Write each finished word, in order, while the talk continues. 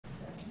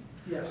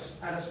Yes,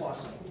 Anna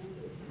Swanson.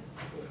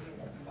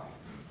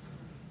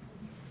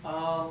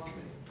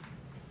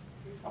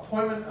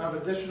 Appointment of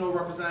additional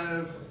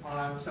representative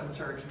on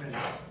Cemetery Committee.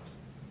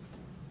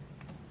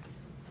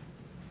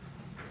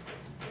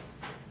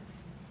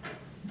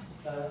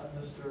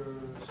 Mr.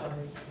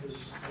 Sonny is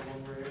no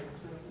longer able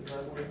to, is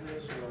that what it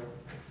is, or?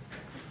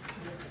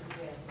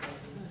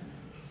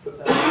 What's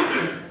that?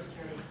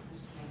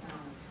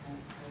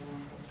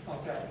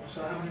 Okay, so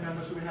how many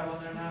members do we have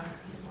on there now?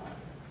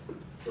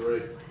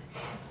 3.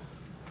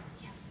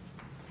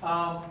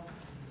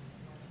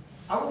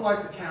 I would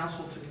like the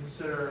council to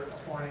consider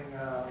appointing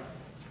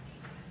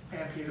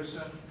Ann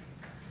Peterson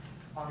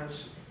on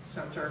this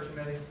cemetery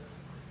committee.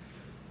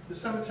 The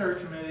cemetery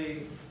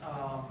committee,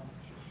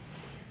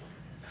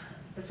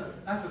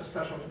 that's a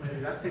special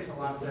committee. That takes a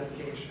lot of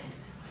dedication.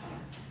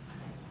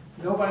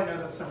 Nobody knows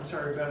that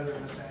cemetery better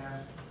than Miss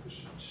Ann.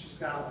 She's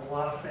got a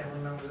lot of family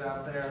members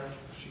out there.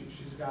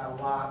 She's got a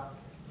lot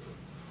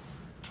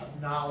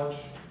of knowledge.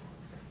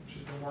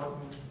 She's been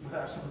working with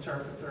our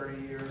cemetery for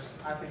 30 years.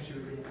 I think she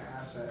would be an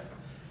asset.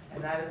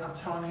 And that, I'm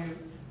telling you,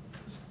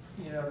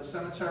 you know, the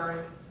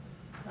cemetery,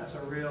 that's a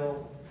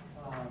real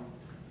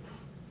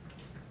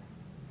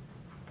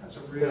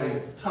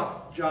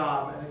tough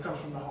job, and it comes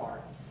from the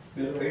heart.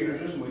 Ms.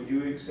 Peterson, would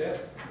you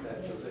accept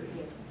that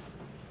position?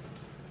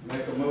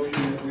 Make a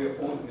motion that we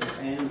appoint Ms.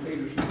 Ann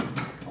Peterson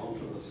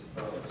onto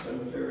the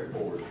cemetery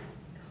board.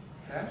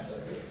 Okay?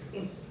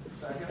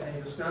 Second,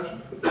 any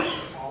discussion?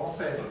 All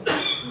in favor?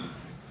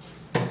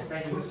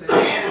 Thank you, Ms.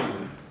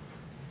 Ann.